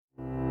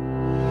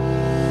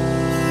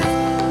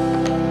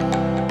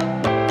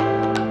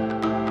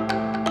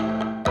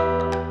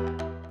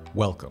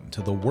Welcome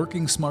to the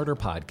Working Smarter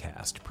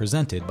podcast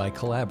presented by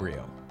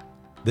Calabrio.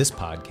 This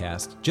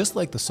podcast, just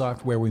like the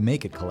software we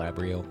make at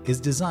Calabrio,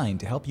 is designed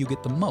to help you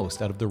get the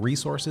most out of the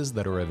resources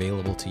that are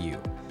available to you.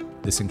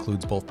 This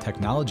includes both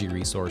technology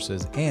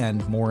resources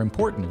and, more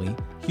importantly,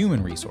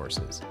 human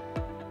resources.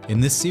 In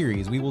this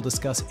series, we will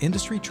discuss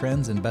industry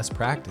trends and best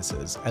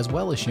practices, as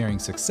well as sharing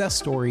success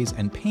stories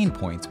and pain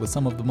points with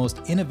some of the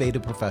most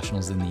innovative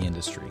professionals in the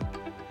industry.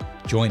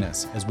 Join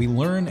us as we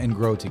learn and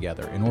grow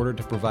together in order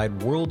to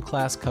provide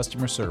world-class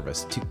customer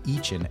service to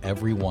each and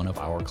every one of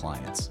our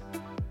clients.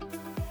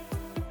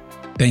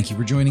 Thank you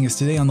for joining us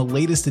today on the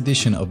latest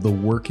edition of the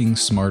Working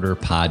Smarter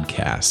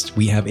podcast.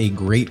 We have a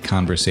great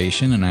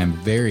conversation, and I'm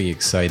very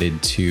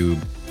excited to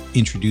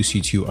introduce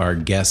you to our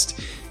guest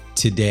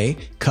today.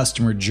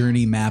 Customer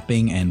journey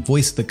mapping and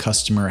voice of the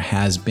customer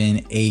has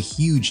been a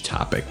huge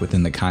topic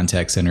within the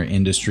contact center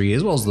industry,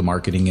 as well as the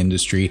marketing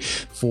industry,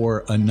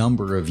 for a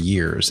number of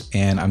years.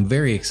 And I'm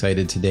very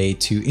excited today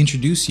to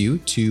introduce you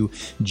to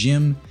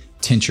Jim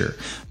Tincher.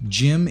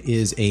 Jim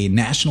is a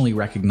nationally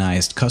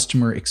recognized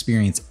customer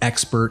experience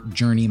expert,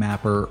 journey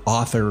mapper,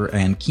 author,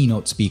 and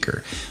keynote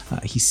speaker.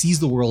 He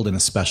sees the world in a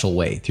special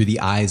way through the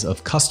eyes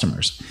of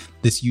customers.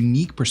 This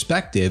unique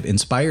perspective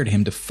inspired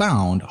him to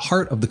found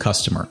Heart of the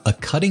Customer, a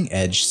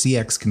cutting-edge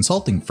CX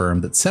consulting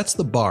firm that sets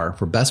the bar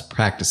for best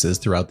practices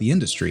throughout the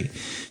industry.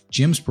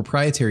 Jim's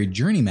proprietary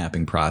journey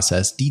mapping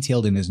process,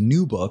 detailed in his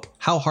new book,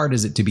 How Hard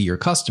Is It to Be Your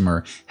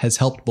Customer, has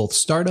helped both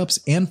startups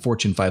and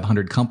Fortune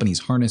 500 companies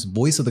harness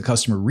voice of the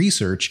customer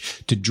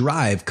research to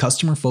drive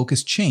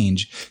customer-focused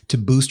change to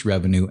boost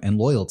revenue and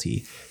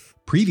loyalty.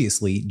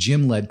 Previously,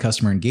 Jim led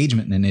customer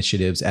engagement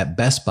initiatives at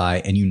Best Buy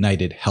and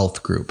United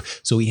Health Group.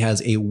 So he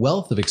has a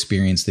wealth of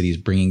experience that he's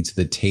bringing to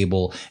the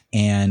table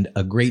and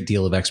a great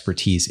deal of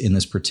expertise in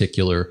this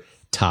particular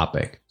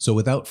topic. So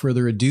without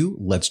further ado,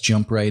 let's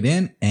jump right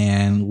in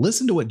and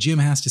listen to what Jim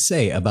has to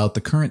say about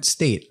the current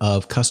state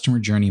of customer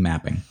journey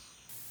mapping.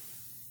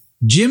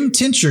 Jim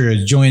Tincher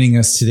is joining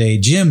us today.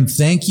 Jim,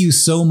 thank you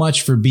so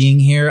much for being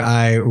here.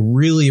 I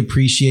really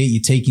appreciate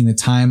you taking the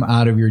time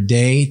out of your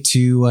day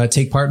to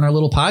take part in our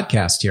little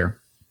podcast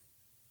here.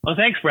 Well,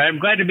 thanks, Brad. I'm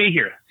glad to be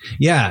here.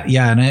 Yeah.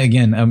 And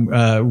again,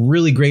 I'm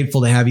really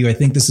grateful to have you. I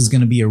think this is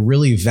going to be a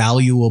really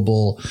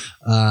valuable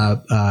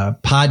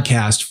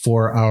podcast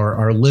for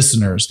our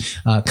listeners.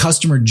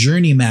 Customer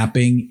journey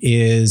mapping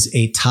is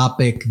a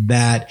topic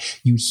that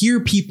you hear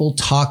people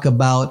talk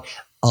about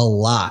a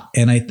lot.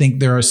 And I think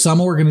there are some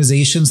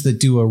organizations that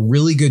do a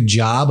really good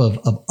job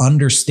of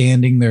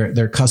understanding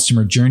their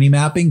customer journey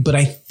mapping. But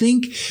I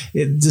think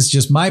this is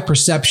just my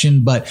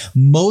perception, but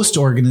most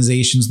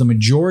organizations, the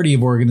majority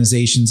of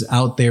organizations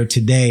out there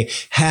today,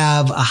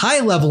 have a high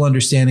level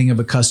understanding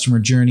of a customer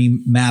journey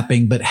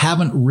mapping, but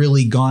haven't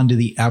really gone to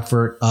the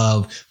effort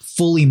of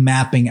fully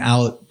mapping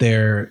out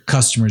their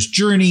customer's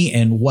journey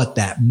and what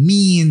that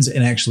means,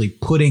 and actually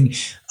putting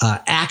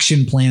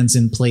action plans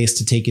in place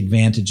to take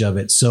advantage of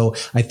it. So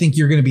I think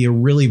you're going to be a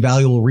really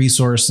valuable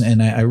resource,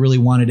 and I really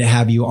wanted to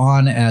have you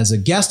on as a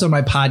guest on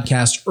my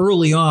podcast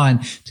early on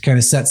to kind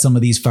of set some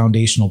of these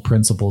foundational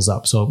principles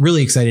up. So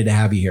really excited to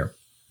have you here.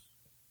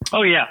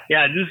 Oh yeah.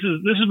 This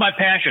is my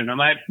passion.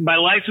 My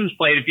license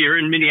plate, if you're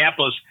in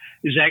Minneapolis,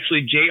 is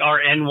actually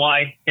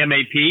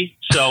JRNYMAP.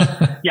 So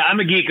yeah,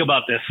 I'm a geek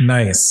about this.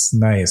 Nice.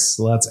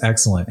 Well, that's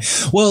excellent.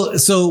 Well,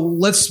 so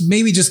let's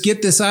maybe just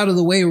get this out of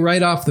the way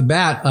right off the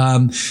bat.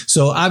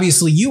 So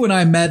obviously you and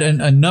I met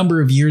a number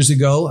of years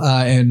ago,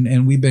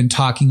 and we've been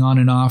talking on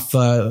and off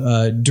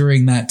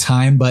during that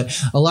time. But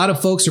a lot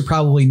of folks are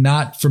probably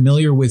not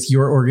familiar with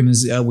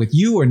with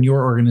you and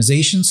your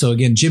organization. So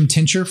again, Jim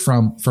Tincher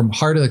from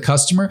Heart of the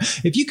Customer.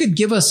 If you could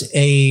give us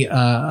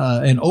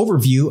an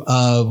overview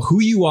of who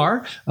you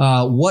are,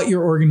 what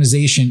your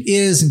organization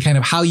is, and kind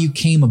of how you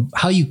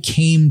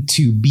came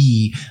to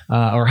be,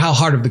 or how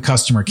Heart of the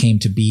Customer came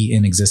to be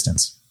in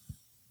existence.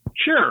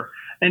 Sure.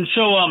 And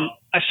so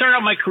I started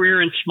out my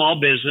career in small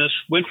business,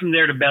 went from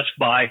there to Best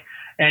Buy,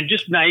 and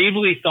just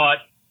naively thought,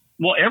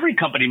 well, every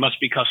company must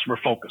be customer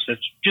focused.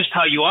 That's just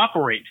how you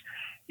operate.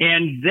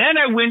 And then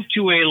I went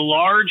to a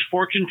large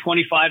Fortune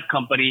 25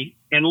 company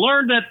and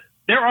learned that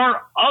there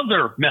are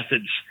other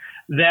methods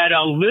that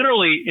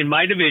literally in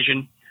my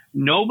division,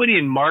 nobody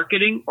in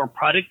marketing or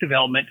product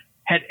development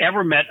had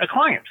ever met a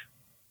client.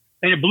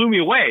 And it blew me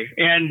away.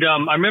 And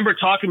I remember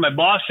talking to my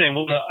boss saying,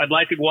 well, I'd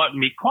like to go out and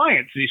meet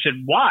clients. And he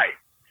said, why?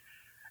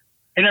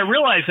 And I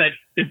realized that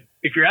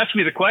if you're asking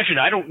me the question,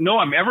 I don't know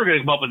I'm ever going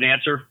to come up with an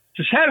answer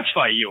to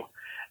satisfy you.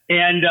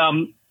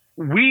 And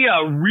we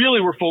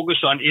really were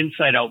focused on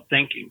inside out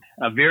thinking,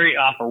 very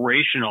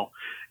operational.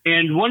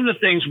 And one of the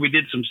things we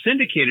did some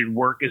syndicated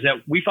work is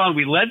that we found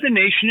we led the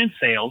nation in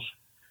sales.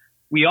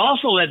 We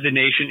also led the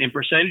nation in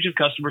percentage of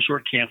customers who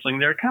are canceling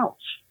their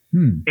accounts.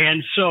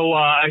 And so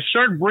I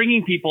started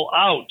bringing people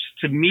out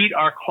to meet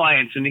our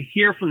clients and to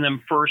hear from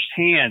them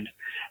firsthand.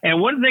 And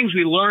one of the things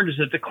we learned is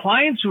that the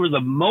clients who were the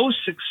most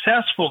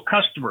successful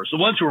customers, the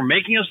ones who were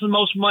making us the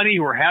most money,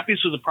 who were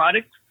happiest with the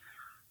product,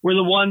 were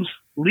the ones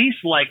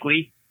least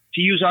likely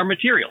to use our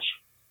materials.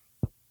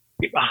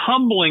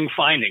 humbling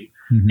finding.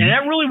 And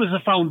that really was the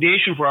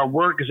foundation for our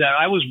work, is that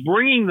I was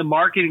bringing the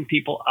marketing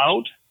people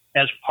out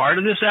as part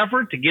of this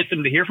effort to get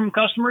them to hear from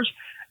customers.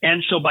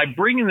 And so by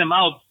bringing them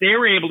out, they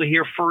were able to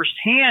hear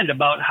firsthand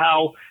about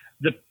how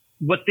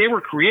what they were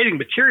creating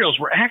materials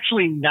were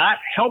actually not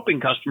helping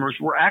customers,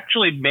 were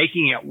actually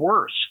making it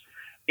worse.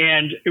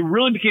 And it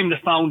really became the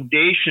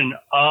foundation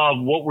of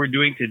what we're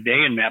doing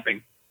today in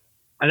mapping.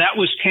 And that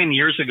was 10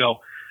 years ago.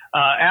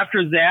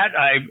 After that,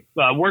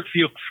 I worked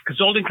for a few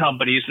consulting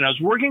companies, and I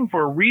was working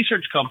for a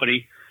research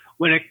company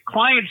when a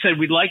client said,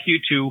 we'd like you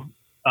to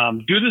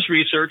do this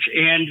research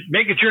and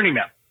make a journey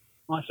map.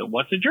 Well, I said,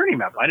 what's a journey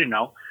map? I didn't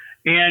know.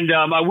 And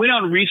I went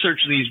out and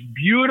researched these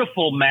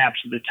beautiful maps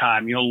at the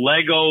time,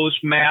 Legos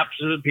maps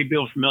that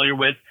people are familiar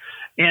with.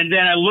 And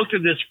then I looked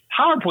at this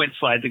PowerPoint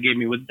slide they gave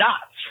me with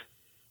dots.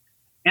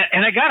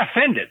 And I got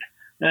offended.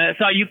 I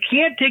thought, you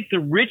can't take the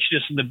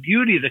richness and the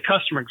beauty of the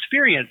customer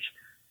experience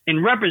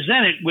and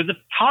represent it with a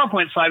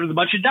PowerPoint slide with a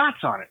bunch of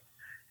dots on it.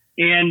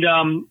 And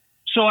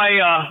so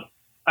I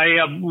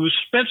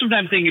spent some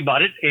time thinking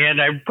about it, and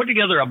I put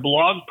together a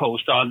blog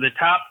post on the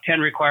top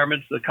 10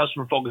 requirements of the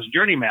customer-focused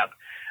journey map.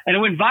 And it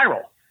went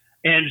viral.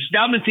 And it's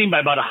now been seen by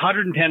about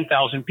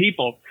 110,000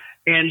 people.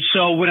 And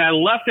so when I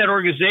left that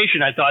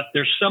organization, I thought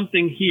there's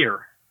something here,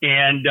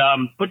 and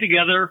put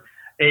together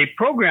a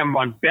program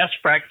on best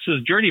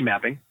practices journey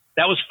mapping.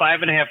 That was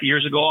 5.5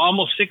 years ago,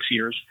 almost 6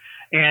 years.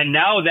 And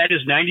now that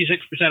is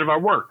 96% of our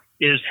work,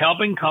 is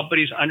helping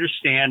companies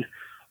understand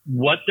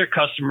what their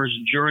customers'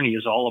 journey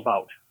is all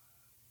about.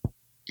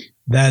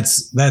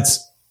 That's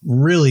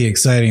really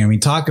exciting. I mean,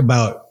 talk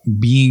about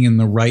being in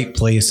the right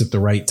place at the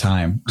right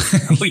time.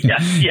 Oh,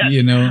 yes.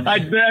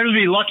 I'd better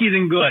be lucky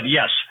than good.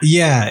 Yes.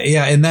 Yeah.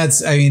 And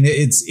that's, I mean,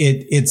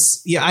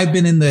 it's, I've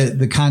been in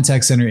the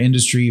contact center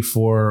industry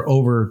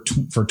for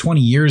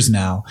 20 years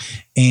now.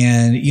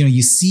 And,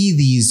 you see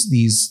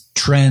these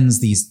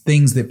trends, these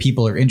things that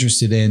people are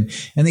interested in,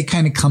 and they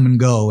kind of come and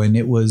go. And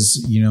it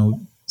was,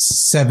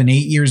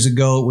 7-8 years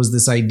ago, it was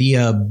this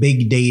idea of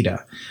big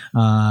data,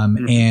 and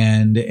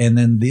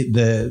then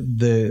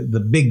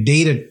the big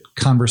data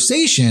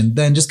conversation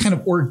then just kind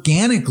of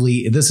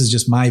organically. This is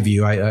just my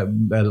view,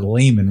 I'm a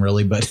layman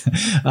really, but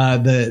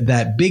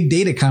that big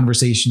data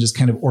conversation just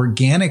kind of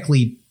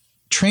organically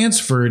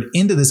transferred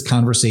into this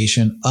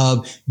conversation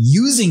of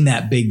using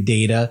that big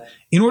data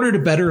in order to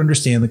better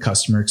understand the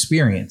customer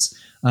experience.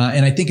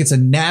 And I think it's a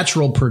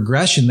natural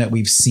progression that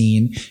we've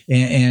seen,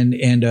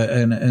 and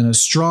a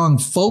strong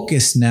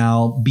focus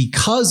now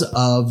because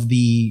of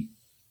the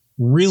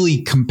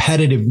really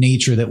competitive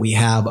nature that we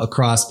have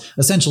across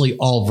essentially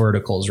all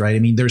verticals, right? I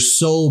mean, there's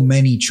so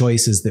many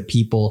choices that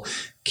people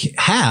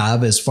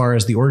have as far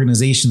as the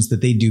organizations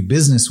that they do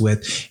business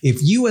with.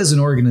 If you as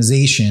an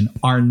organization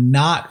are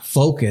not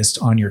focused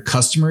on your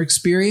customer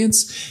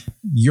experience,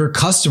 your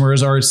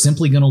customers are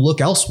simply going to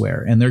look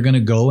elsewhere, and they're going to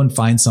go and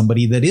find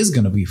somebody that is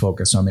going to be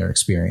focused on their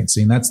experience.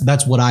 And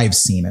that's what I've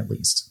seen, at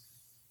least.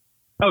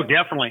 Oh,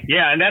 definitely.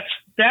 Yeah. And that's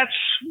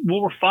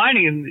what we're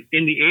finding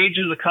in the age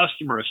of the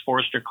customer, as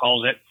Forrester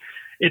calls it.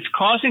 It's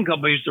causing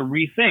companies to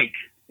rethink,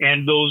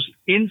 and those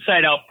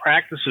inside out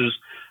practices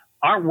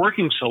aren't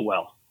working so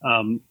well.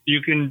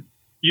 You can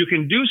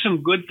do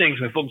some good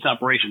things by focusing on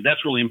operations.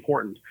 That's really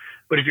important.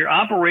 But if your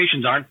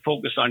operations aren't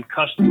focused on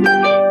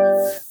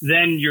customers,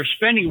 then you're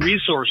spending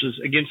resources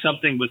against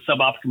something with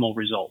suboptimal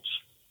results.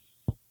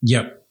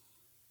 Yep.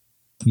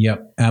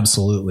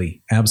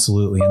 Absolutely. And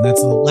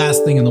that's the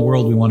last thing in the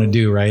world we want to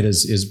do, right?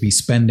 Is be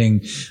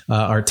spending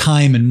our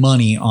time and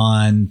money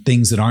on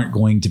things that aren't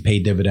going to pay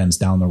dividends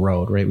down the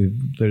road, right?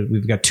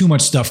 We've got too much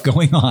stuff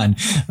going on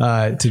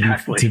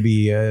to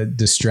be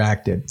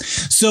distracted.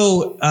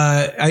 So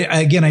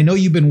I know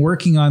you've been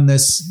working on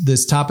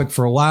this topic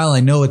for a while.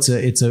 I know it's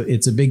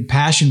a big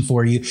passion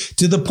for you,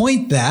 to the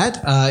point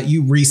that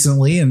you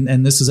recently,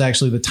 and this is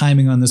actually, the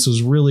timing on this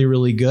was really,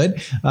 really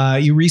good.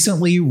 You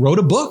recently wrote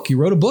a book. You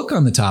wrote a book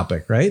on the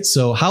topic, right?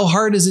 So how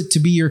hard is it to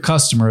be your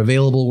customer?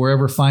 Available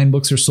wherever fine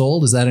books are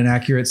sold. Is that an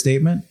accurate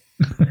statement?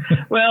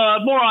 Well,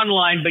 more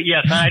online, but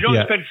yes, I don't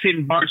expect to see it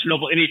in Barnes &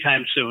 Noble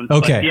anytime soon.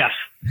 Okay. But yes.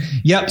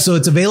 Yep. So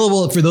it's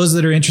available for those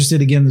that are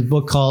interested. Again, the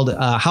book called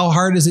How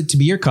Hard Is It to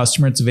Be Your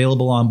Customer? It's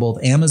available on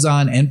both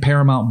Amazon and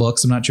Paramount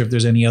Books. I'm not sure if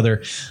there's any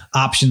other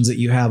options that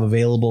you have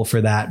available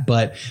for that,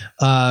 but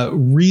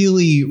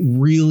really,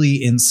 really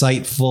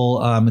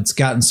insightful. It's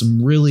gotten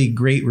some really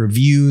great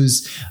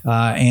reviews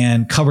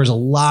and covers a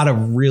lot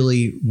of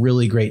really,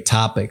 really great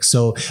topics.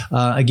 So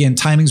again,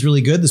 timing's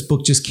really good. This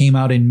book just came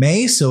out in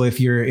May. So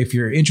if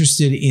you're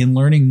interested in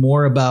learning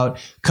more about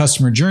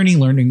customer journey,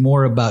 learning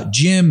more about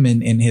Jim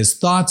and his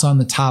thoughts on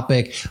the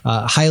topic,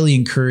 highly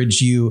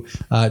encourage you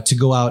to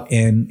go out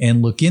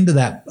and look into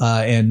that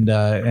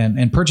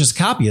and purchase a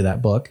copy of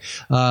that book.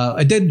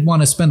 I did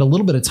want to spend a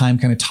little bit of time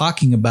kind of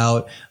talking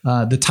about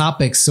the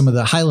topics, some of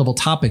the high level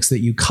topics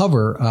that you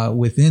cover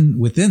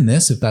within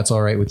this, if that's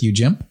all right with you,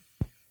 Jim.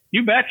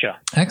 You betcha.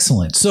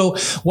 Excellent. So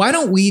why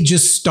don't we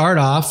just start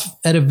off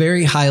at a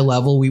very high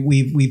level?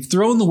 We've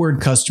thrown the word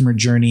customer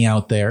journey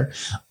out there.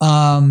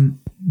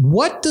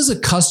 what does a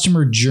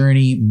customer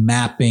journey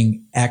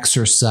mapping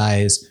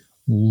exercise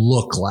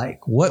look like?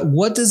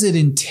 What does it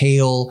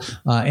entail,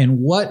 and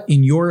what,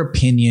 in your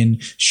opinion,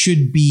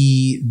 should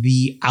be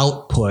the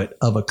output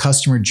of a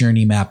customer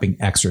journey mapping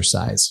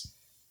exercise?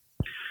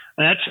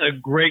 That's a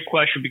great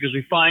question, because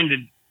we find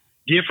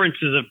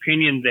differences of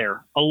opinion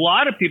there. A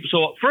lot of people.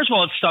 So first of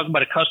all, let's talk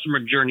about a customer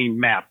journey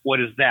map. What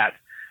is that?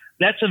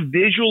 That's a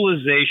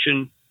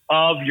visualization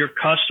of your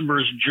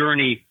customer's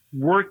journey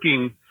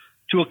working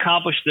to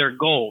accomplish their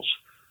goals,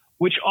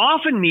 which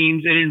often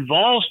means it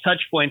involves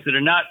touch points that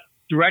are not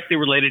directly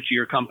related to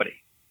your company.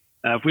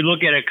 If we look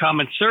at a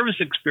common service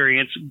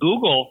experience,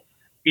 Google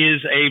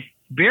is a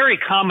very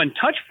common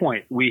touch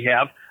point we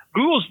have.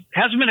 Google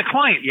hasn't been a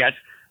client yet,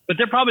 but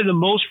they're probably the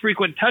most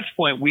frequent touch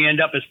point we end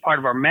up as part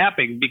of our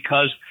mapping,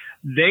 because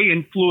they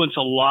influence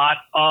a lot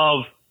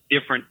of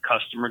different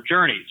customer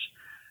journeys.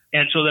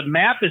 And so the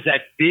map is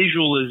that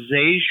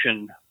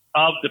visualization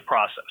of the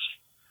process.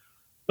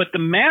 But the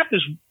map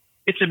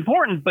it's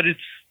important, but it's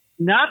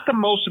not the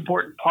most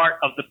important part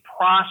of the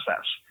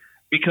process,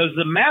 because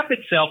the map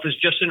itself is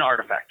just an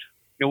artifact.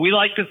 We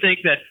like to think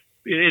that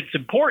it's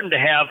important to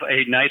have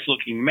a nice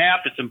looking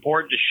map. It's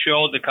important to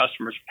show the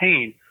customer's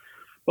pain.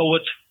 But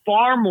what's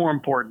far more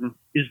important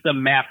is the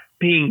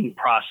mapping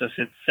process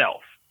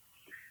itself.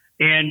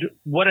 And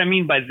what I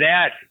mean by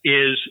that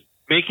is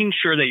making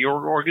sure that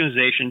your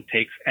organization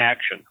takes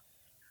action.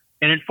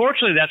 And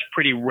unfortunately, that's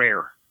pretty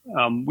rare.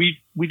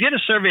 We did a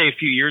survey a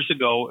few years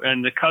ago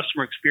in the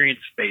customer experience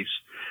space.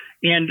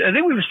 And I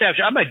think we've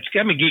established,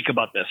 I'm a geek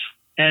about this.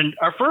 And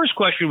our first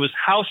question was,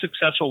 how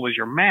successful was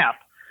your map?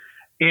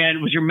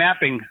 And was your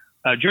mapping,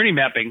 journey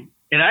mapping?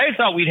 And I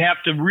thought we'd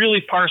have to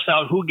really parse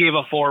out who gave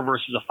a 4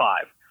 versus a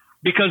 5.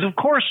 Because, of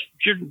course,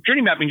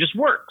 journey mapping just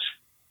works.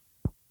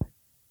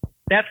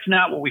 That's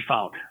not what we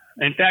found.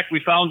 In fact,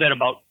 we found that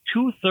about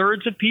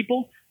 2/3 of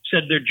people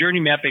said their journey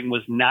mapping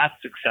was not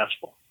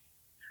successful.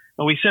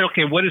 And we said,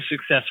 okay, what does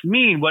success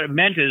mean? What it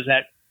meant is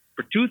that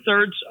for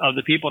 2/3 of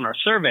the people in our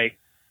survey,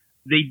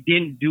 they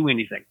didn't do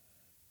anything.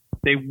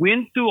 They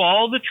went through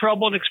all the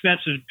trouble and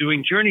expense of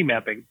doing journey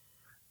mapping,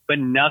 but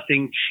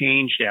nothing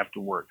changed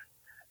afterward.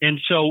 And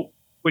so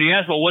when you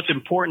ask about what's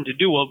important to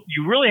do, well,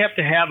 you really have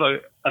to have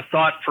a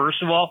thought,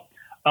 first of all,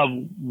 of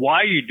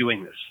why you're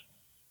doing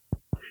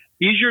this.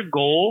 Is your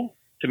goal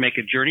to make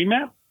a journey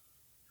map,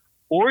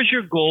 or is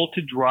your goal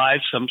to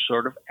drive some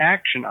sort of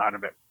action out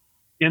of it?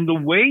 And the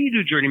way you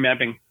do journey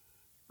mapping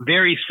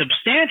varies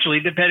substantially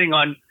depending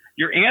on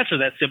your answer to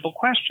that simple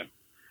question.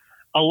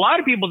 A lot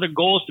of people, their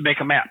goal is to make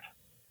a map.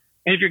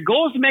 And if your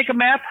goal is to make a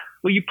map,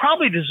 well, you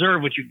probably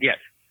deserve what you get,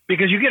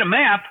 because you get a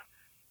map,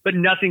 but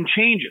nothing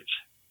changes.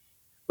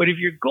 But if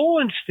your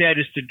goal instead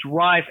is to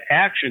drive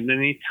action, then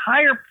the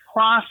entire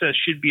process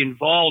should be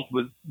involved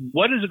with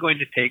what is it going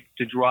to take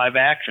to drive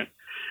action.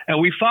 And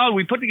we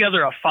put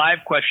together a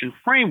 5-question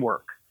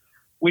framework,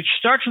 which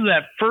starts with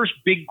that first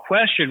big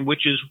question,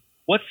 which is,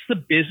 what's the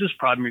business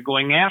problem you're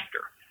going after?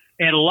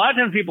 And a lot of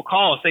times people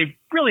call us, they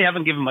really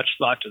haven't given much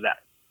thought to that.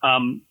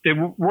 They're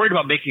worried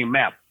about making a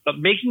map, but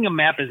making a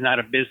map is not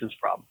a business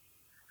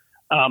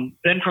problem.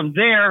 Then from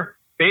there,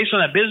 based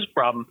on that business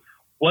problem,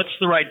 what's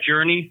the right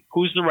journey?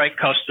 Who's the right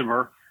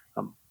customer?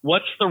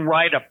 What's the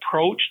right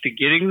approach to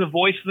getting the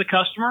voice of the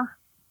customer?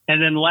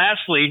 And then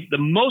lastly, the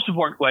most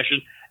important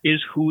question is,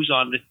 who's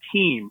on the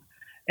team?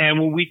 And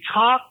when we've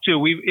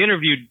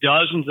interviewed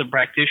dozens of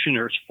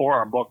practitioners for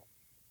our book,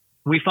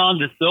 we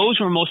found that those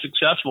who were most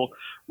successful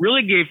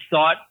really gave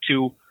thought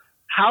to,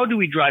 how do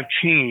we drive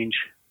change?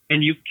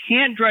 And you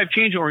can't drive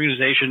change in an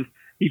organization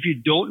if you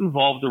don't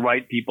involve the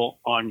right people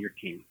on your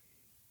team.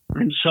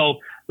 And so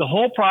the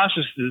whole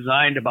process is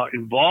designed about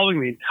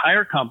involving the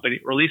entire company,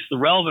 or at least the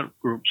relevant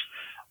groups,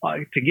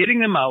 to getting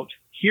them out,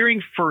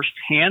 hearing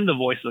firsthand the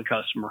voice of the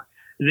customer,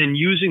 and then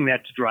using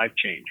that to drive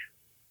change.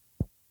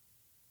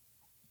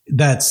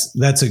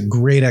 That's a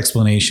great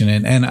explanation.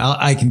 And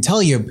I can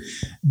tell you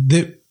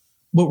that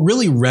what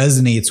really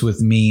resonates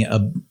with me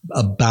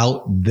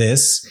about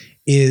this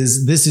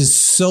is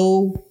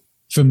so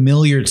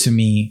familiar to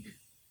me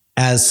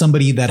as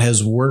somebody that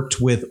has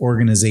worked with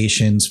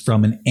organizations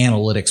from an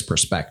analytics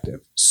perspective.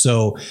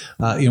 So,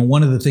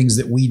 one of the things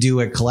that we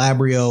do at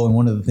Calabrio, and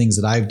one of the things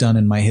that I've done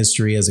in my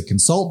history as a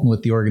consultant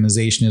with the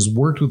organization, is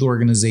worked with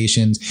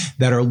organizations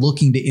that are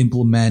looking to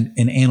implement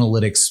an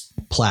analytics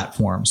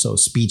platform. So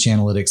speech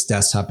analytics,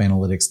 desktop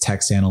analytics,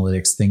 text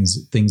analytics,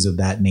 things of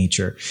that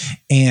nature.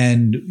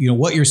 And,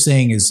 what you're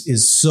saying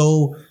is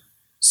so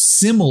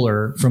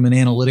similar from an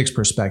analytics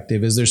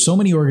perspective. Is there's so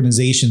many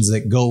organizations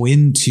that go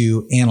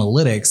into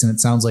analytics, and it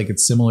sounds like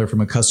it's similar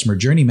from a customer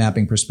journey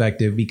mapping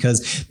perspective,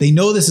 because they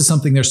know this is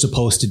something they're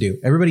supposed to do.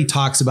 Everybody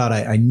talks about,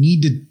 I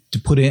need to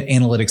put in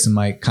analytics in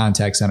my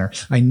contact center.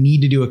 I need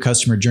to do a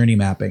customer journey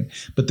mapping.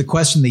 But the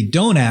question they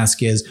don't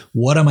ask is,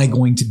 what am I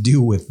going to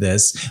do with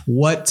this?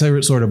 What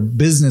sort of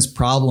business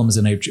problems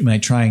am I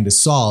trying to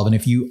solve? And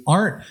if you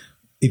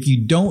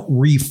don't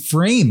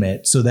reframe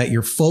it so that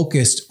you're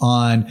focused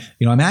on,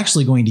 I'm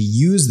actually going to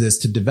use this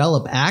to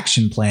develop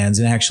action plans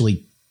and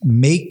actually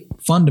make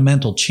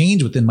fundamental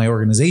change within my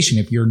organization,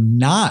 if you're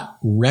not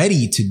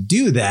ready to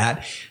do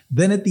that,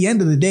 then at the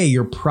end of the day,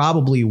 you're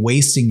probably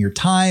wasting your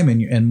time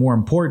and more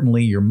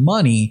importantly, your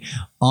money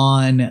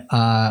on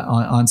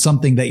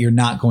something that you're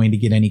not going to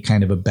get any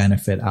kind of a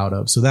benefit out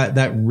of. So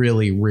that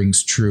really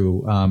rings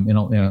true,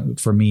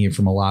 for me,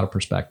 from a lot of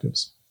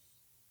perspectives.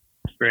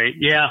 Great.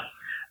 Yeah.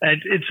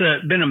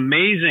 It's been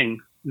amazing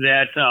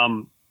that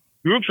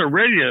groups are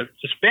ready to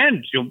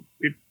spend.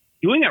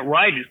 Doing it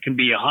right, it can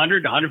be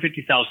 $100,000 to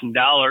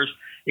 $150,000.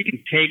 It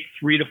can take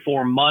 3 to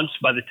 4 months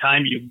by the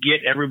time you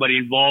get everybody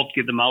involved,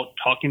 get them out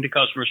talking to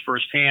customers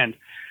firsthand.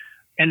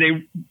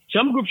 And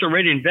some groups are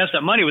ready to invest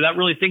that money without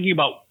really thinking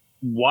about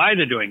why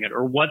they're doing it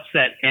or what's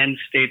that end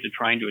state they're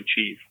trying to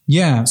achieve.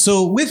 Yeah.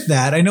 So with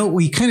that, I know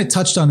we kind of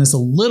touched on this a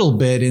little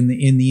bit in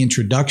the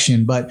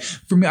introduction, but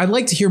for me, I'd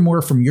like to hear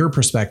more from your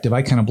perspective.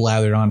 I kind of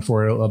blathered on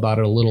about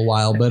it a little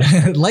while, but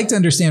I'd like to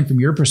understand from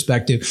your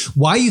perspective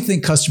why you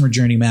think customer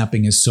journey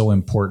mapping is so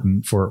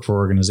important for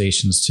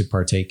organizations to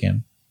partake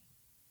in.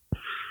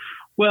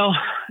 Well,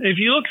 if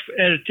you look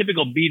at a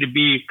typical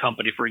B2B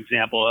company, for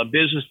example, a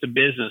business to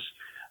business,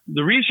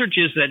 the research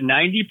is that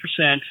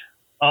 90%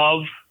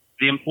 of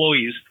the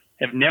employees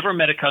have never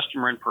met a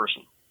customer in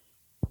person.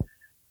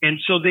 And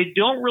so they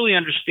don't really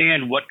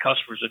understand what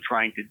customers are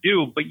trying to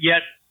do, but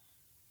yet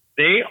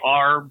they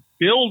are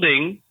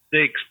building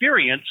the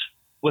experience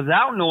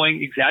without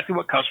knowing exactly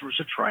what customers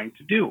are trying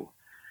to do.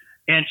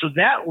 And so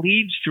that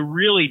leads to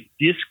really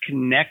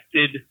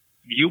disconnected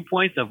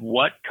viewpoints of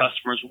what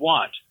customers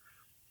want.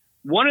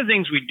 One of the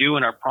things we do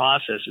in our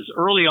process is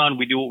early on,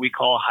 we do what we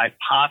call a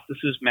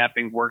hypothesis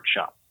mapping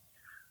workshop.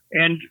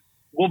 And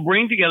we'll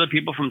bring together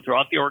people from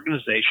throughout the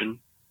organization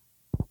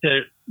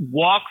to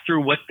walk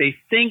through what they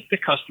think the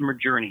customer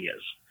journey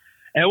is.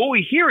 And what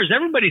we hear is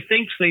everybody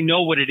thinks they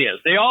know what it is.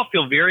 They all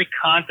feel very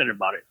confident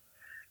about it.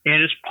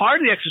 And as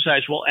part of the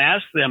exercise, we'll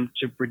ask them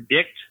to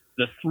predict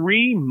the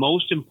 3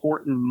 most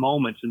important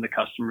moments in the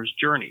customer's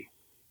journey.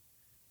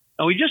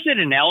 Now, we just did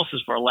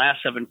analysis for our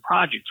last 7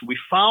 projects. We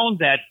found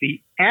that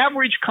the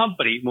average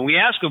company, when we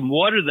ask them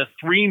what are the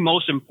 3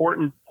 most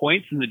important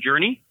points in the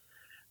journey,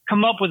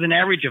 come up with an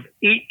average of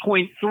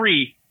 8.3,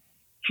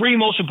 3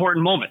 most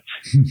important moments.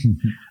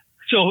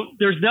 So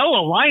there's no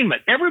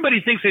alignment.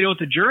 Everybody thinks they know what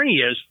the journey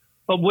is,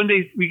 but when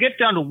we get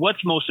down to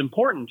what's most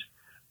important,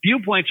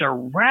 viewpoints are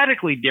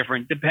radically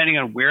different depending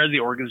on where the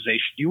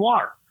organization you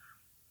are.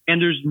 And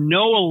there's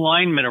no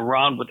alignment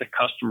around what the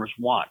customers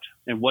want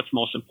and what's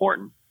most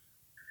important.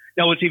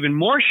 Now, what's even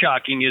more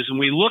shocking is when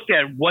we looked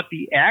at what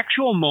the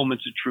actual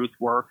moments of truth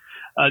were,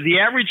 the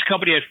average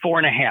company had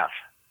 4.5.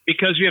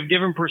 Because you have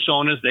different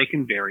personas, they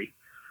can vary.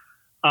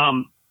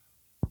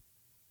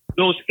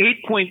 Those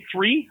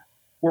 8.3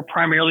 were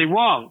primarily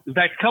wrong. In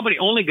fact, the company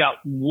only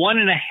got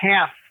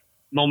 1.5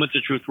 moments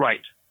of truth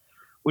right,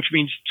 which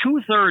means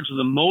 2/3 of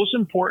the most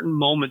important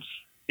moments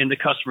in the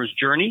customer's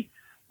journey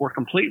were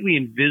completely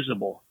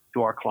invisible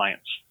to our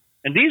clients.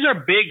 And these are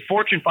big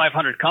Fortune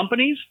 500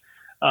 companies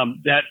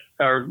that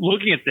are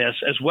looking at this,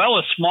 as well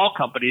as small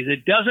companies.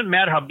 It doesn't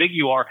matter how big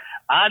you are.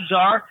 Odds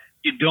are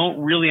you don't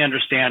really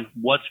understand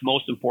what's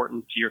most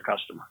important to your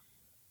customer.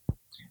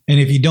 And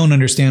if you don't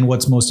understand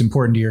what's most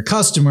important to your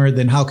customer,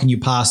 then how can you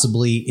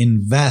possibly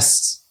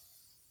invest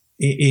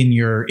in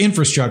your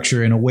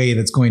infrastructure in a way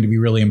that's going to be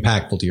really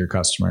impactful to your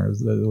customer?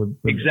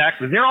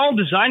 Exactly. They're all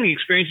designing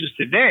experiences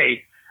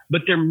today,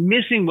 but they're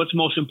missing what's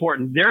most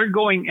important. They're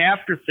going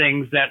after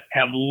things that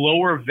have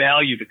lower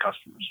value to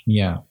customers.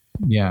 Yeah.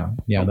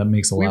 That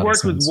makes a lot of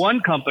sense. We worked with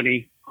one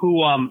company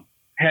who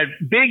had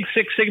big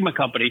Six Sigma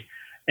company,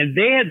 and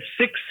they had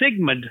Six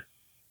Sigma'd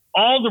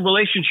all the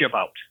relationship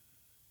out.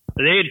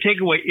 They had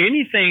taken away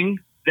anything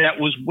that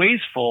was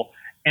wasteful,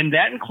 and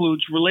that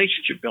includes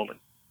relationship building.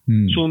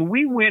 So when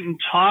we went and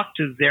talked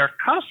to their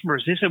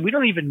customers, they said, we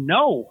don't even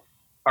know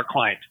our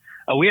client.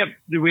 We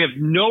have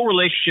no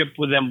relationship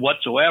with them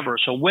whatsoever.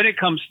 So when it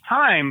comes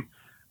time,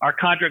 our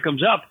contract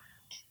comes up,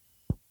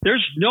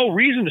 there's no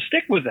reason to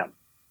stick with them.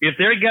 If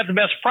they got the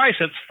best price,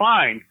 that's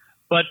fine.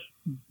 But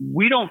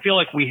we don't feel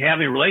like we have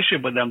a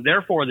relationship with them.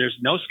 Therefore, there's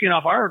no skin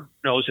off our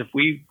nose if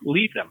we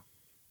leave them.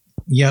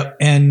 Yep.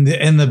 And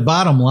the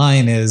bottom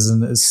line is,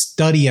 and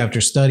study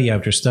after study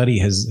after study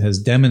has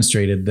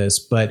demonstrated this,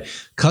 but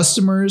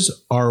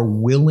customers are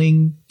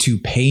willing to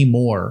pay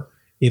more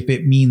if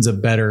it means a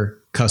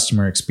better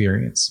customer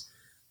experience.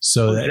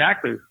 So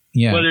exactly.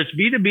 Whether it's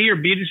B2B or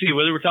B2C,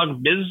 whether we're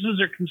talking businesses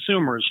or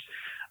consumers,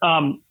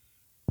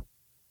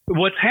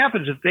 what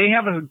happens if they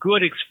have a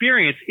good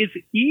experience, it's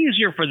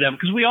easier for them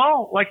because we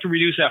all like to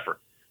reduce effort.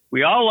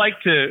 We all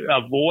like to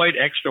avoid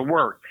extra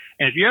work.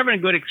 And if you're having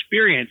a good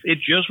experience, it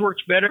just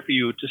works better for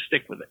you to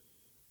stick with it.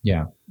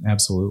 Yeah,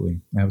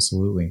 absolutely.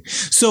 Absolutely.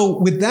 So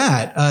with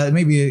that,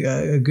 maybe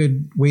a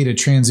good way to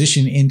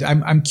transition into,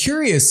 I'm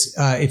curious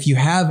if you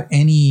have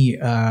any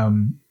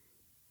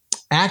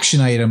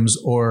action items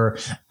or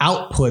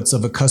outputs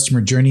of a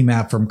customer journey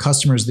map from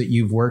customers that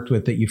you've worked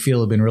with that you feel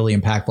have been really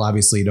impactful?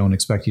 Obviously, don't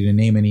expect you to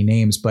name any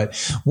names, but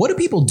what do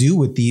people do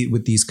with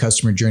these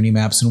customer journey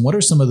maps, and what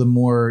are some of the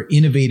more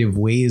innovative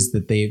ways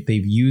that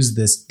they've used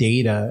this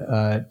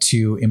data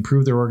to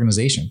improve their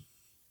organization?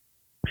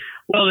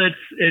 Well,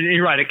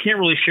 you're right. I can't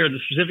really share the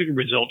specific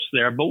results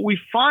there, but we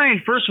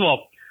find, first of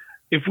all,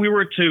 if we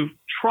were to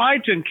try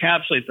to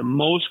encapsulate the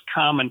most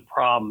common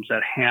problems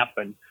that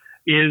happen,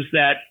 is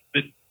that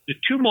the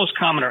two most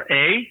common are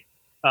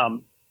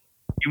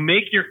you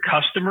make your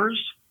customers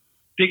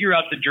figure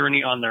out the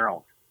journey on their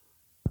own.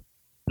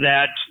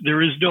 That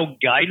there is no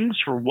guidance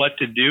for what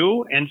to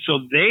do, and so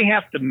they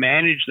have to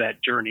manage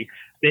that journey.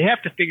 They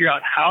have to figure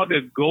out how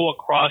to go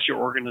across your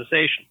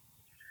organization.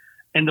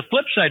 And the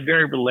flip side,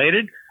 very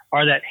related,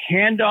 are that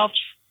handoffs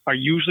are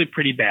usually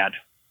pretty bad.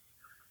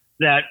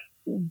 That,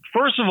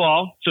 first of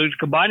all, so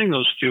combining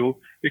those two,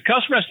 your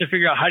customer has to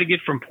figure out how to get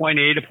from point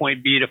A to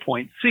point B to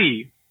point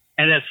C.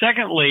 And then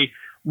secondly,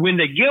 when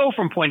they go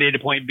from point A to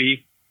point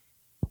B,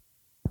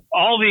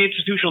 all the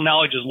institutional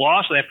knowledge is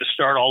lost. They have to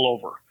start all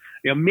over.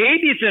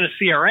 Maybe it's in a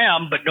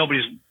CRM, but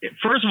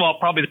first of all,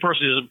 probably the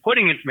person isn't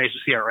putting information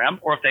in CRM,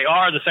 or if they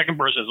are, the second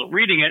person isn't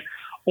reading it,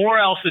 or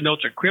else the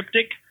notes are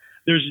cryptic.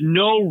 There's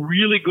no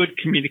really good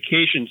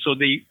communication. So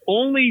the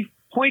only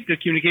point of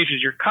communication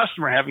is your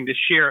customer having to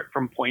share it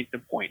from point to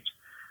point.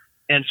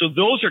 And so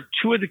those are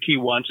two of the key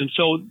ones. And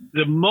so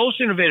the most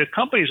innovative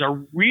companies are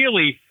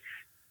really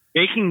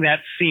making that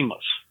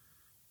seamless.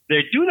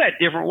 They do that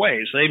different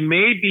ways. They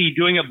may be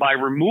doing it by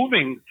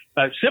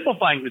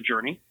simplifying the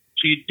journey,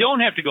 so you don't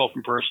have to go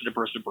from person to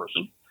person to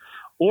person,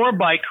 or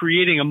by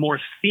creating a more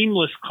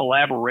seamless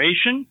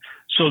collaboration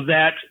so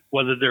that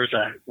whether there's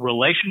a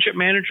relationship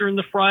manager in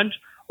the front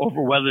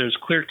or whether there's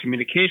clear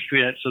communication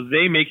between it, so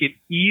they make it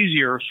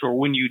easier so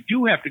when you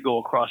do have to go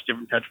across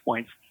different touch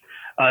points,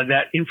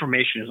 that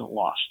information isn't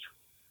lost.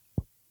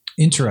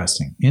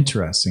 Interesting.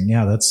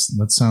 Yeah,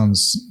 that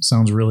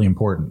sounds really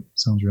important.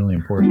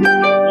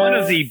 One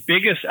of the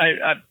biggest,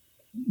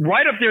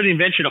 right up there, the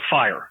invention of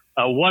fire.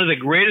 One of the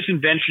greatest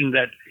inventions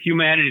that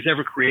humanity has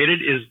ever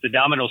created is the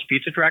Domino's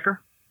pizza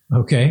tracker.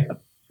 Okay.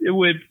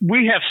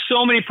 We have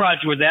so many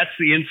projects where that's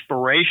the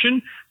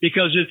inspiration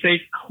because it's a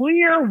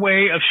clear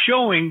way of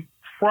showing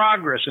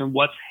progress and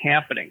what's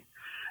happening.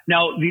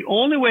 Now, the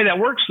only way that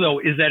works, though,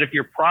 is that if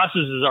your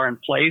processes are in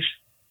place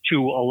to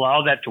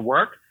allow that to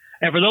work.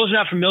 And for those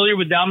not familiar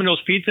with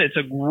Domino's Pizza, it's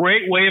a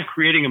great way of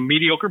creating a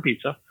mediocre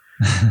pizza,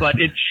 but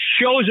it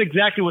shows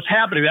exactly what's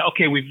happening.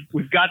 Okay,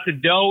 we've got the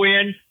dough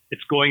in,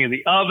 it's going in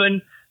the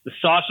oven, the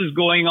sauce is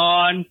going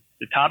on,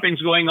 the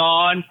topping's going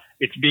on,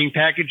 it's being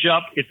packaged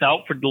up, it's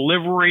out for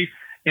delivery,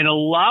 and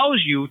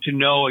allows you to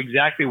know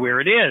exactly where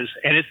it is.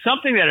 And it's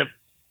something that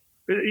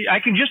I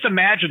can just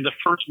imagine the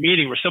first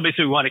meeting where somebody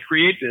said, we want to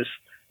create this,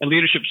 and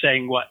leadership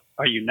saying, what,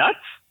 are you nuts?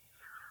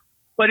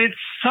 But it's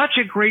such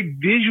a great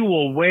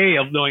visual way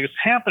of knowing it's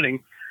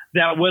happening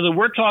that whether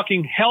we're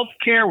talking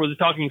healthcare, whether we're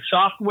talking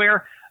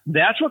software,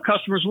 that's what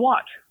customers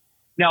want.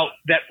 Now,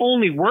 that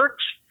only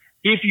works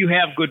if you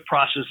have good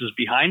processes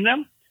behind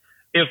them.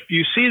 If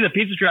you see the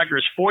pizza tracker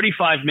is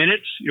 45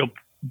 minutes,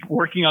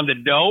 working on the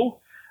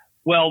dough,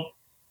 well,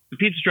 the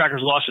pizza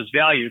tracker's lost its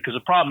value because the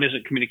problem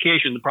isn't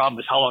communication. The problem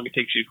is how long it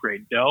takes you to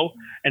create dough.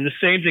 And the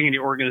same thing in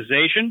your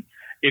organization.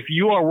 If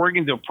you are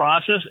working through a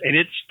process and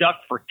it's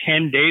stuck for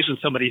 10 days on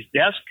somebody's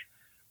desk,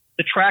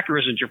 the tracker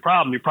isn't your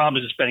problem. Your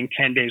problem is spending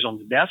 10 days on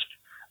the desk.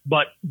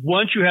 But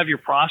once you have your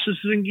processes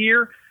in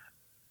gear,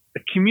 the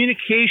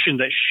communication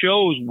that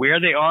shows where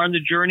they are in the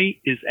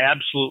journey is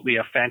absolutely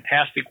a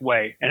fantastic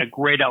way and a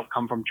great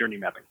outcome from journey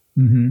mapping.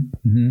 Mm-hmm,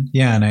 mm-hmm.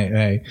 Yeah, and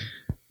I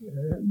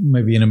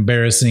might be an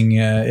embarrassing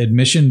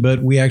admission,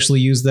 but we actually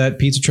used that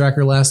pizza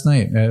tracker last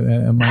night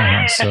at my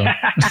house, so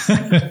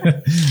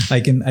I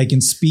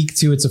can speak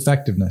to its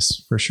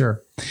effectiveness for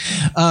sure.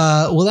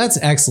 Well, that's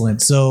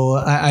excellent. So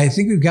I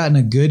think we've gotten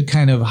a good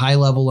kind of high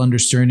level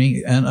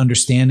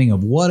understanding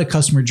of what a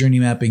customer journey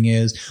mapping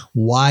is,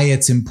 why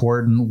it's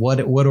important, what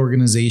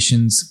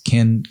organizations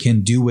can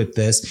do with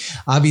this.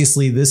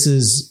 Obviously, this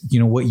is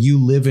what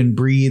you live and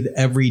breathe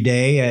every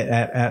day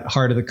at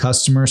Heart of the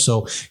Customer.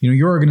 So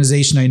your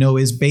organization, I know,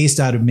 is based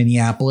out of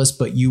Minneapolis,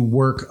 but you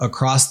work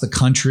across the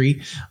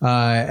country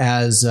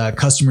as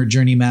customer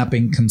journey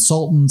mapping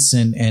consultants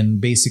and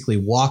basically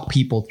walk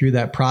people through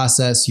that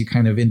process. You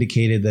kind of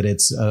indicated that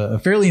it's a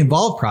fairly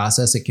involved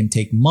process. It can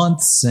take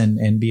months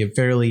and be a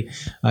fairly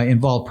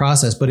involved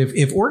process. But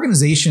if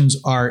organizations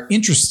are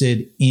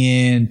interested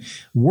in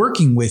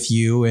working with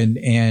you and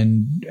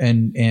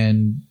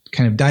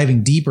kind of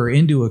diving deeper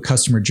into a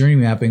customer journey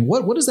mapping,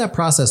 what does that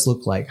process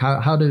look like?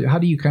 How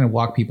do you kind of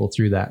walk people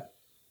through that?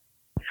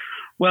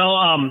 Well,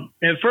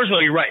 and first of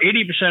all, you're right.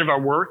 80% of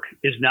our work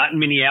is not in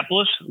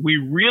Minneapolis. We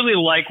really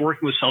like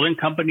working with Southern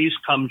companies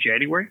come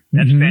January.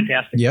 That's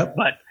fantastic. Yep.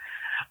 But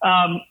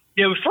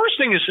the first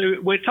thing is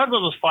we talk about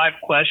those 5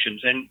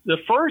 questions. And the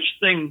first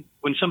thing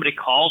when somebody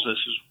calls us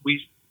is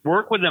we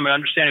work with them and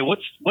understanding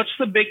what's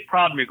the big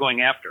problem you're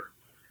going after.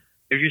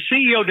 If your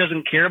CEO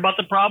doesn't care about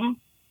the problem,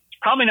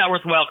 probably not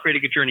worthwhile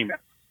creating a journey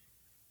map.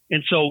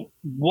 And so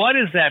what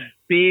is that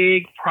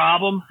big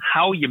problem?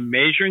 How are you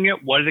measuring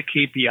it? What are the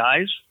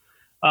KPIs?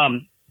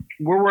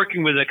 We're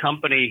working with a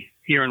company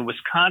here in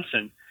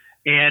Wisconsin,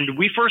 and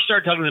we first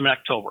started talking to them in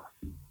October.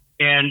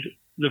 And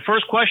the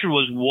first question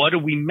was, what do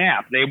we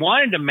map? They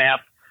wanted to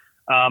map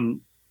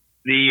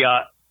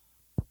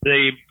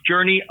the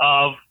journey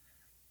of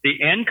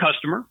the end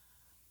customer,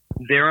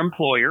 their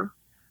employer,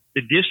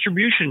 the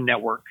distribution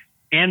network,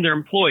 and their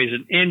employees,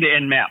 an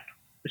end-to-end map.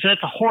 So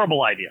that's a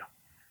horrible idea,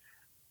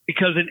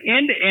 because an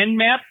end-to-end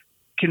map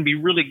can be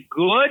really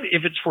good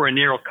if it's for a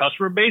narrow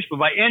customer base. But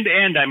by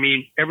end-to-end, I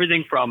mean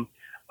everything from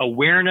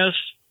awareness,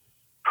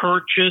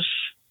 purchase,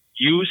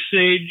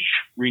 usage,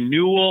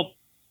 renewal.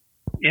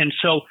 And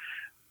so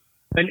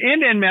an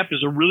end-to-end map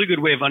is a really good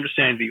way of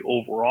understanding the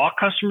overall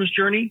customer's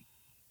journey,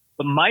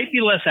 but might be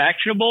less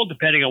actionable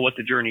depending on what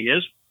the journey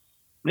is.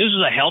 This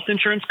is a health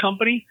insurance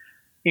company,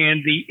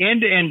 and the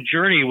end-to-end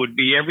journey would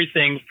be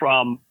everything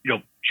from,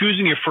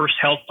 choosing your first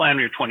health plan when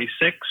you're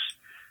 26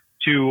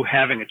 to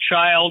having a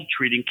child,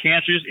 treating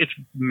cancers. It's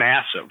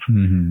massive.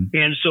 Mm-hmm.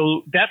 And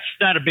so that's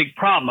not a big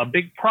problem. A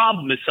big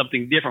problem is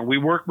something different. We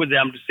worked with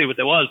them to see what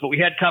that was, but we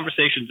had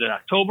conversations in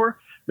October,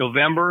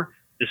 November,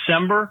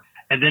 December,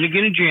 and then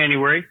again in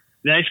January.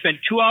 Then I spent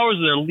 2 hours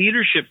with their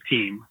leadership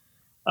team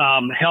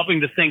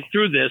helping to think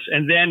through this.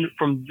 And then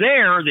from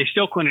there, they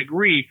still couldn't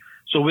agree.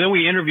 So then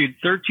we interviewed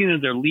 13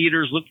 of their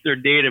leaders, looked at their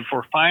data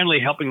for finally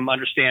helping them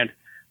understand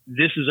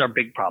this is our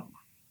big problem.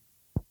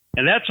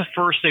 And that's the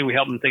first thing we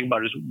help them think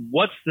about is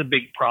what's the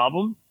big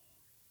problem?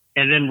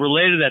 And then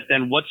related to that,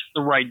 then what's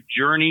the right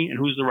journey and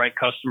who's the right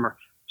customer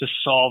to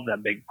solve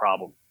that big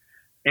problem?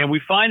 And we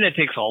find that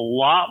takes a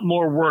lot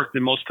more work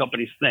than most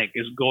companies think,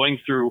 is going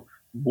through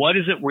what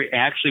is it we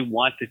actually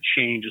want to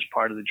change as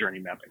part of the journey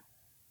mapping.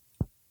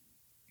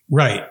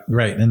 Right.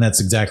 And that's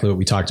exactly what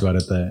we talked about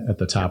at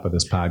the top of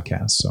this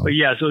podcast. So, but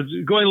yeah, so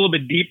going a little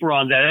bit deeper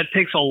on that,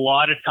 takes a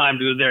lot of time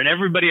to do there. And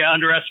everybody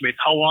underestimates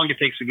how long it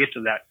takes to get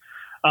to that.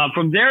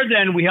 From there,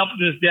 then we helped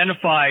to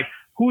identify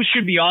who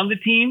should be on the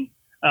team.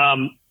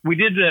 We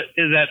did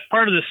that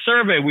part of the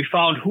survey. We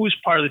found who's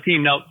part of the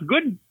team. Now, the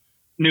good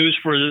news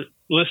for the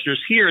listeners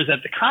here is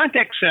that the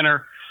contact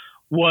center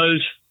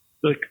was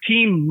the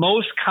team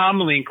most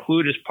commonly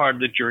included as part of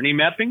the journey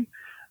mapping.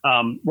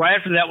 Right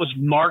after that was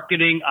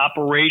marketing,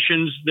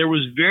 operations. There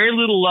was very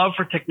little love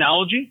for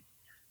technology.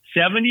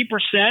 70%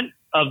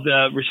 of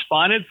the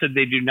respondents said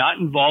they do not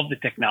involve the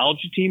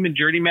technology team in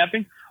journey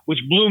mapping, which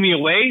blew me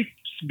away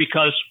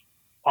because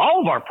all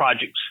of our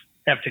projects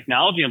have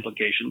technology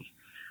implications.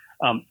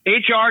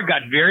 HR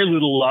got very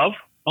little love.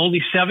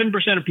 Only 7%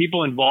 of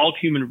people involved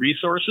human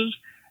resources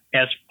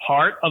as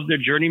part of their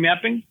journey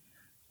mapping.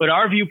 But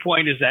our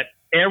viewpoint is that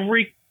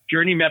every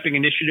journey mapping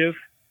initiative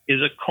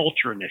is a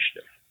culture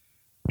initiative.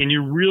 And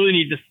you really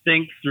need to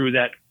think through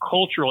that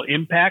cultural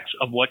impacts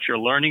of what you're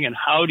learning and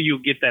how do you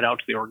get that out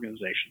to the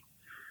organization.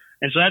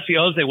 And so that's the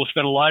other thing we'll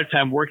spend a lot of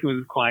time working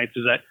with clients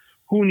is that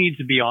who needs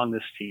to be on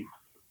this team?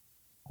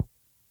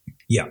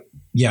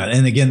 Yeah.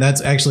 And again,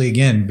 that's actually, it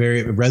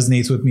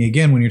resonates with me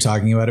again, when you're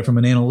talking about it from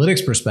an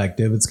analytics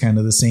perspective. It's kind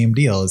of the same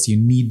deal. Is you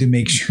need to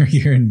make sure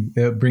you're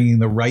bringing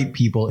the right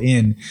people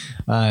in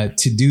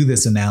to do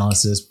this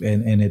analysis.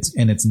 And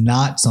it's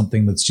not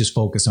something that's just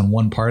focused on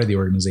one part of the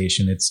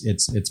organization.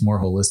 It's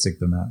more holistic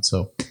than that.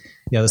 So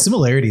yeah, the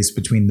similarities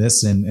between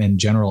this and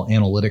general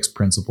analytics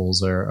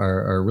principles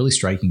are really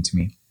striking to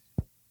me.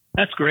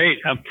 That's great.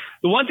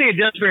 The one thing it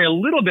does vary a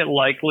little bit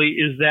likely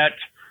is that,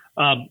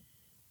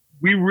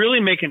 we really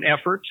make an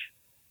effort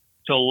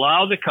to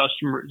allow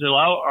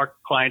our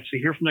clients to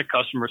hear from their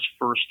customers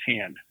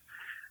firsthand.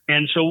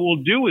 And so what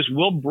we'll do is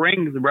we'll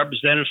bring the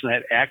representatives from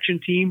that action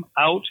team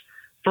out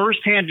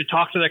firsthand to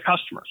talk to their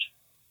customers.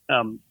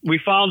 We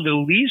found the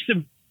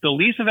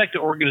least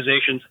effective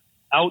organizations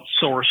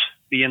outsource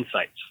the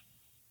insights.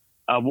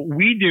 What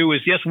we do is,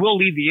 yes, we'll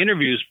lead the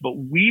interviews, but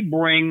we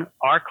bring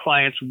our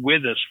clients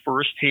with us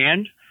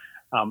firsthand.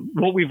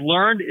 What we've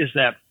learned is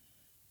that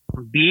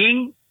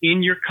being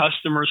in your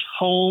customer's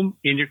home,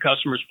 in your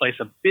customer's place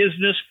of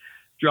business,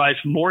 drives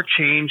more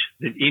change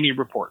than any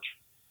report.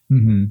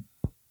 Mm-hmm.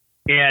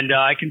 And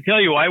I can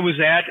tell you, I was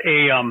at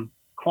a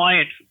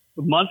client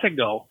a month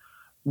ago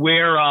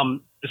where the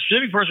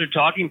specific person we're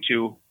talking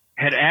to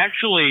had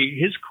actually,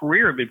 his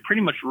career had been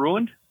pretty much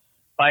ruined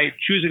by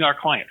choosing our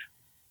client.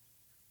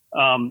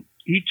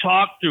 He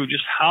talked through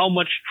just how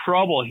much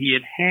trouble he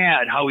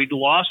had, how he'd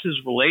lost his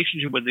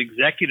relationship with the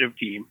executive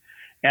team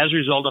as a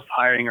result of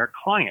hiring our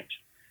client.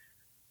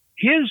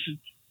 His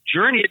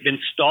journey had been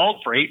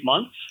stalled for 8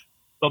 months,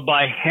 but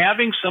by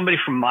having somebody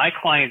from my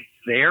client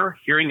there,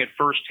 hearing it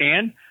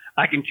firsthand,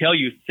 I can tell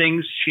you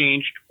things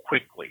changed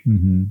quickly.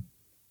 Mm-hmm.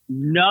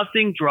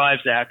 Nothing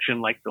drives action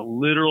like the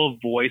literal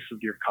voice of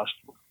your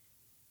customer.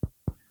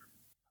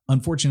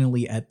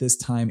 Unfortunately, at this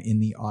time in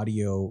the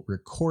audio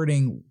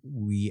recording,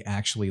 we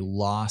actually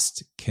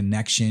lost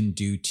connection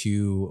due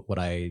to what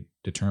I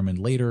determined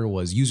later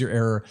was user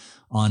error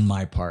on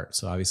my part.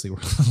 So obviously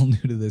we're a little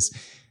new to this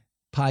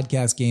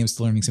podcast game,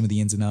 still learning some of the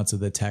ins and outs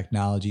of the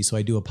technology. So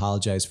I do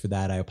apologize for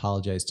that. I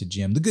apologize to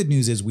Jim. The good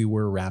news is we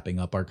were wrapping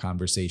up our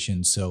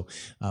conversation, so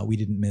we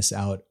didn't miss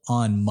out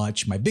on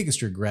much. My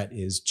biggest regret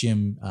is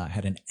Jim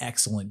had an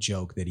excellent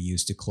joke that he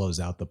used to close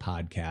out the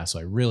podcast. So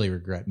I really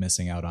regret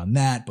missing out on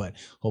that, but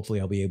hopefully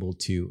I'll be able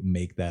to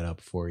make that up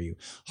for you.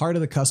 Heart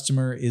of the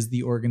Customer is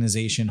the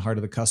organization.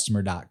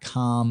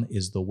 heartofthecustomer.com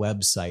is the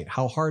website.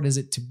 How hard is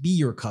it to be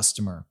your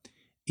customer?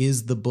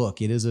 Is the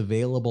book. It is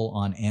available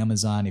on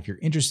Amazon. If you're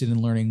interested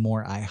in learning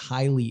more, I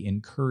highly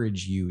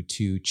encourage you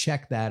to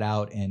check that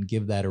out and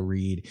give that a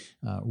read.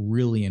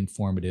 Really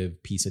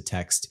informative piece of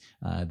text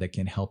that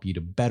can help you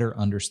to better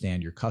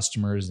understand your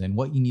customers and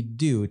what you need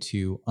to do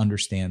to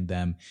understand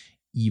them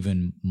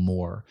even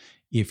more.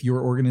 If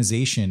your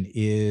organization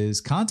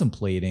is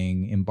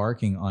contemplating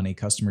embarking on a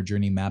customer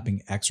journey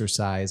mapping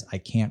exercise, I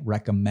can't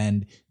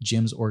recommend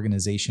Jim's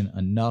organization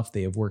enough.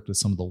 They have worked with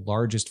some of the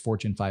largest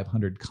Fortune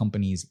 500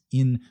 companies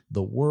in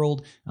the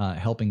world,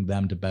 helping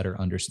them to better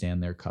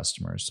understand their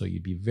customers. So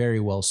you'd be very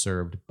well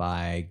served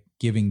by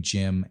giving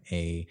Jim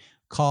a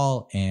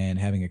call and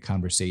having a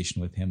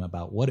conversation with him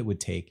about what it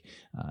would take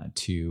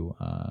to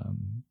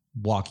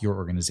walk your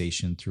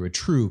organization through a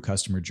true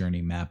customer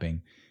journey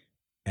mapping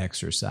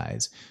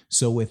exercise.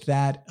 So with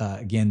that,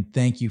 again,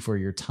 thank you for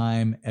your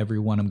time,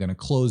 everyone. I'm going to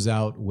close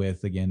out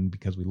with, again,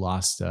 because we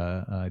lost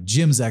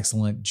Jim's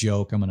excellent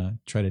joke, I'm going to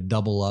try to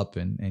double up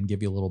and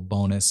give you a little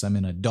bonus. I'm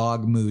in a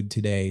dog mood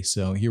today.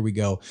 So here we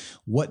go.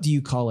 What do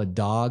you call a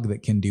dog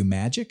that can do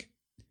magic?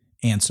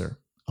 Answer: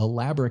 a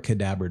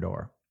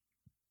Labracadabrador.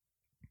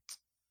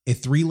 A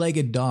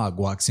three-legged dog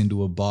walks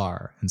into a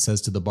bar and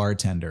says to the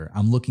bartender,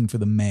 "I'm looking for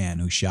the man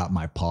who shot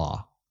my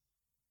paw."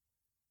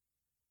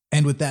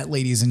 And with that,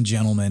 ladies and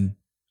gentlemen,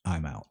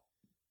 I'm out.